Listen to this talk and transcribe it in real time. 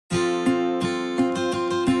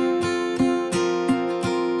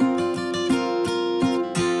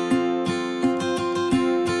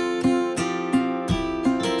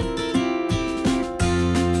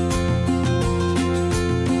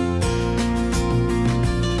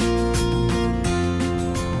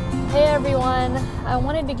everyone. I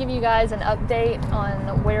wanted to give you guys an update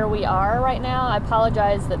on where we are right now. I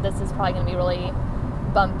apologize that this is probably going to be really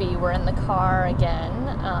bumpy. We're in the car again.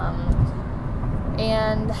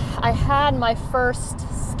 And I had my first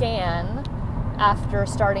scan after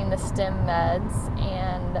starting the stim meds,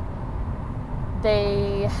 and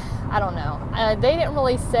I don't know. They didn't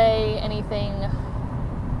really say anything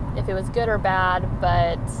if it was good or bad,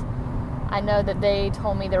 but I know that they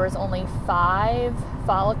told me there was only 5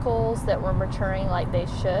 follicles that were maturing like they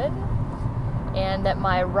should, and that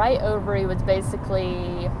my right ovary was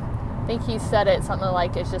basically, I think he said it something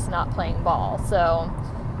like it's just not playing ball, so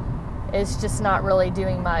it's just not really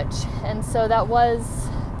doing much. And so that was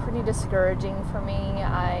pretty discouraging for me.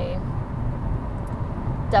 I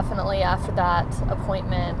definitely, after that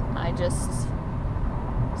appointment, I just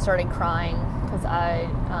started crying because I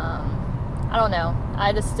don't know.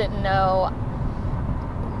 I just didn't know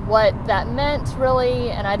what that meant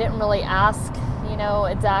really, and I didn't really ask,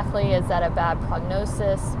 exactly, is that a bad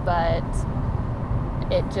prognosis? But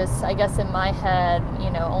it just, I guess in my head,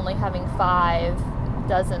 only having 5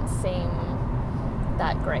 doesn't seem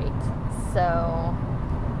that great. So,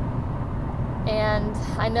 and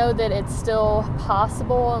I know that it's still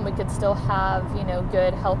possible and we could still have,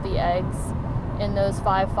 good healthy eggs in those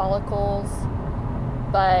 5 follicles,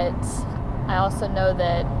 but I also know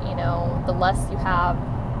that, the less you have,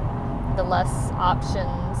 the less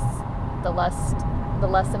options, the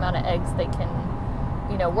less amount of eggs they can,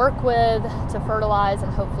 work with to fertilize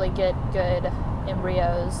and hopefully get good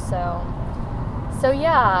embryos. So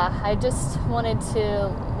yeah, I just wanted to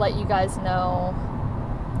let you guys know,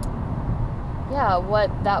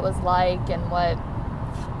 what that was like and what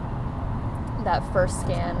that first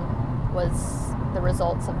scan was, the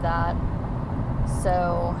results of that.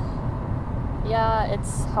 So yeah,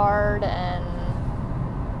 it's hard, and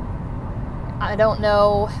I don't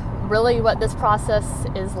know really what this process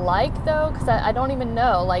is like though, because I don't even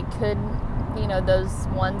know, could, those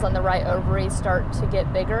ones on the right ovary start to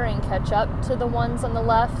get bigger and catch up to the ones on the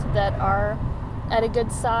left that are at a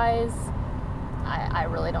good size? I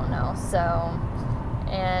really don't know. So,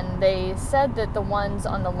 and they said that the ones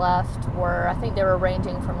on the left were, I think they were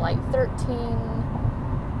ranging from 13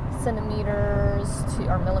 centimeters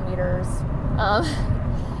or millimeters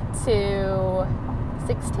to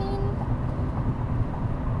 16.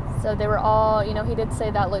 So they were all, he did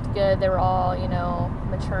say that looked good. They were all,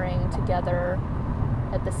 maturing together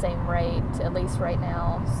at the same rate, at least right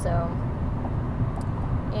now. So,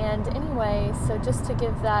 and anyway, so just to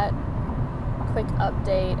give that quick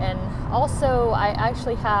update, and also I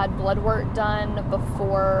actually had blood work done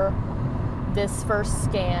before this first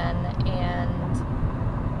scan, and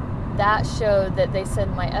that showed that they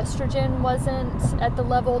said my estrogen wasn't at the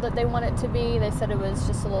level that they want it to be. They said it was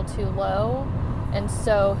just a little too low. And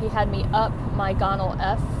so he had me up my Gonal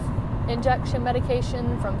F injection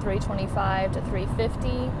medication from 325 to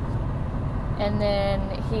 350. And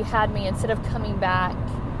then he had me, instead of coming back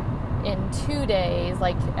in 2 days,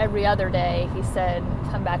 like every other day, he said,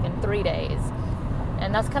 come back in 3 days.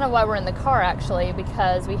 And that's kind of why we're in the car, actually,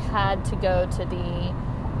 because we had to go to the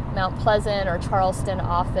Mount Pleasant or Charleston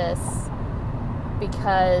office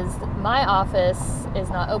because my office is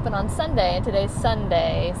not open on Sunday, and today's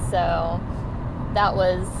Sunday, so that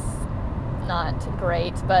was not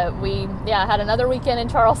great. But we had another weekend in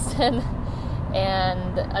Charleston,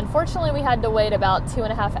 and unfortunately we had to wait about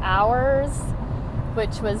 2.5 hours,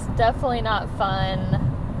 which was definitely not fun.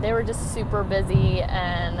 They were just super busy,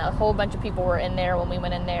 and a whole bunch of people were in there when we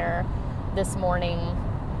went in there this morning,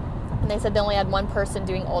 and they said they only had one person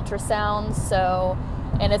doing ultrasound, so,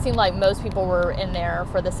 and it seemed like most people were in there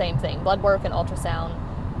for the same thing, blood work and ultrasound,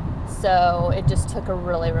 so it just took a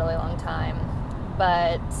really, really long time.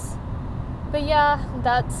 But yeah,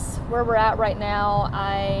 that's where we're at right now.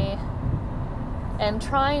 I am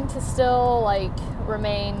trying to still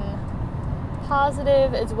remain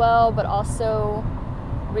positive as well, but also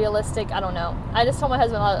realistic. I don't know. I just told my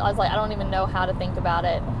husband, I was like, I don't even know how to think about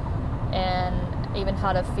it and even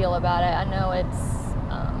how to feel about it. I know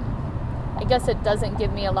I guess it doesn't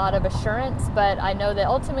give me a lot of assurance, but I know that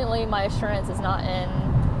ultimately my assurance is not in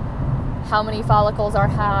how many follicles I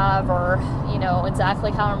have or,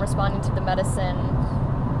 exactly how I'm responding to the medicine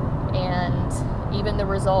and even the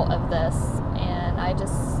result of this. And I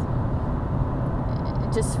just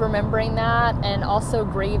remembering that, and also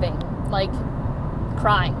grieving,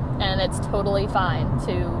 crying, and it's totally fine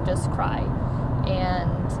to just cry.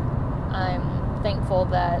 And I'm thankful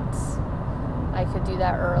that I could do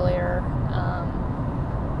that earlier.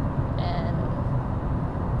 And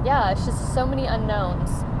yeah, it's just so many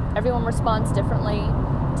unknowns. Everyone responds differently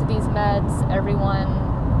to these meds. Everyone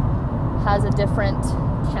has a different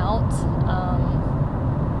count,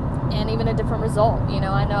 and even a different result. You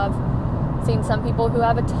know, I know I've seen some people who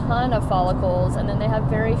have a ton of follicles and then they have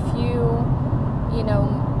very few, you know,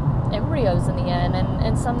 embryos in the end,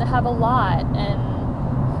 and some that have a lot,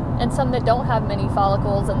 and some that don't have many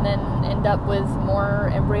follicles and then end up with more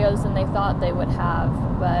embryos than they thought they would have.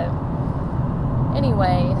 But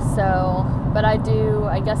anyway, but I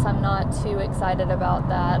guess I'm not too excited about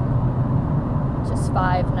that just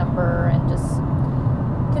 5 number, and just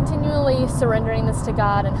continually surrendering this to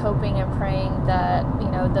God and hoping and praying that, you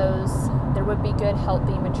know, there would be good,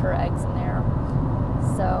 healthy, mature eggs in there.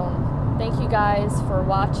 So thank you guys for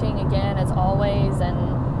watching again, as always. And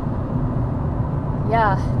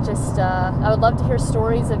yeah, just I would love to hear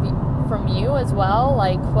stories from you as well,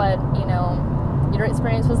 like what, you know, your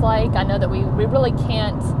experience was like. I know that we really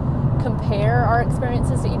can't compare our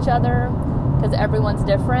experiences to each other because everyone's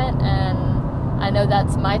different, and I know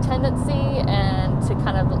that's my tendency, and to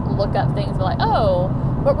kind of look up things, be like, oh,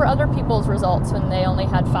 what were other people's results when they only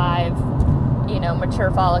had 5, you know, mature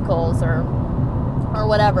follicles or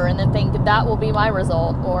whatever, and then think that will be my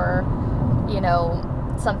result, or, you know,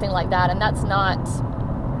 something like that. And that's not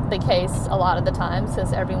the case a lot of the times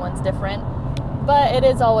because everyone's different. But it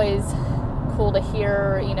is always cool to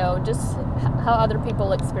hear, you know, just how other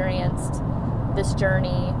people experienced this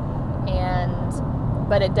journey.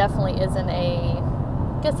 But it definitely isn't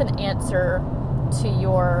an answer to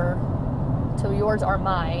yours or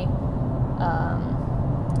my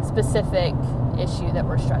specific issue that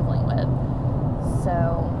we're struggling with.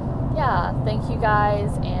 So yeah, thank you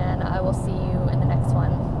guys, and I will see you in the next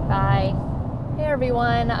one. Bye. Hey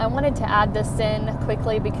everyone, I wanted to add this in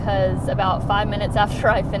quickly because about 5 minutes after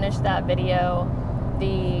I finished that video,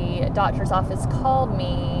 the doctor's office called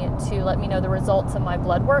me to let me know the results of my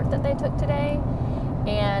blood work that they took today,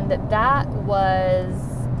 and that was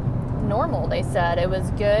normal. They said it was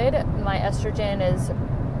good. My estrogen is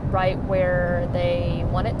right where they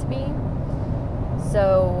want it to be.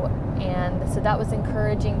 So that was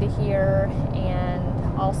encouraging to hear.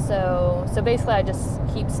 And also, so basically I just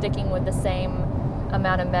keep sticking with the same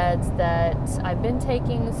amount of meds that I've been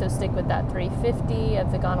taking, so stick with that 350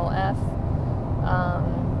 of the gonal F.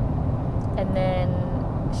 And then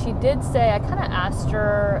she did say, I kind of asked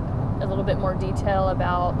her a little bit more detail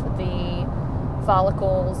about the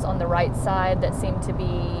follicles on the right side that seem to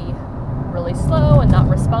be really slow and not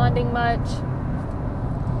responding much.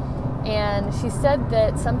 And she said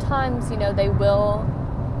that sometimes, you know, they will,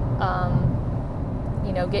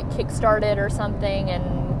 you know, get kick-started or something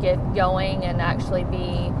and get going and actually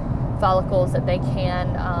be follicles that they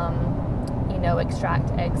can, you know, extract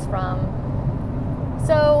eggs from.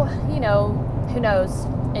 So, you know, who knows?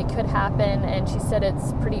 It could happen. And she said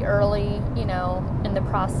it's pretty early, you know, in the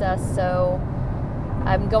process. So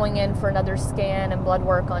I'm going in for another scan and blood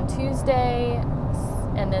work on Tuesday,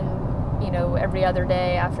 and then, you know, every other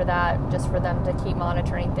day after that, just for them to keep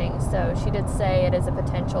monitoring things. So she did say it is a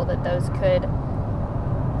potential that those could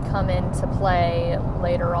come into play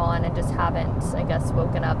later on and just haven't, I guess,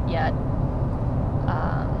 woken up yet.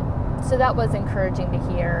 So that was encouraging to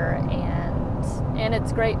hear, and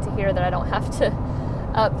it's great to hear that I don't have to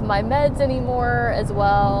up my meds anymore as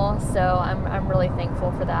well. So I'm really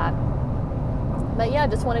thankful for that. But yeah,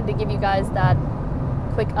 just wanted to give you guys that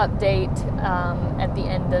quick update at the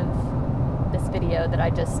end of this video that I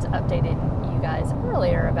just updated you guys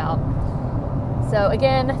earlier about. So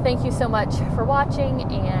again, thank you so much for watching,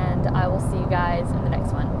 and I will see you guys in the next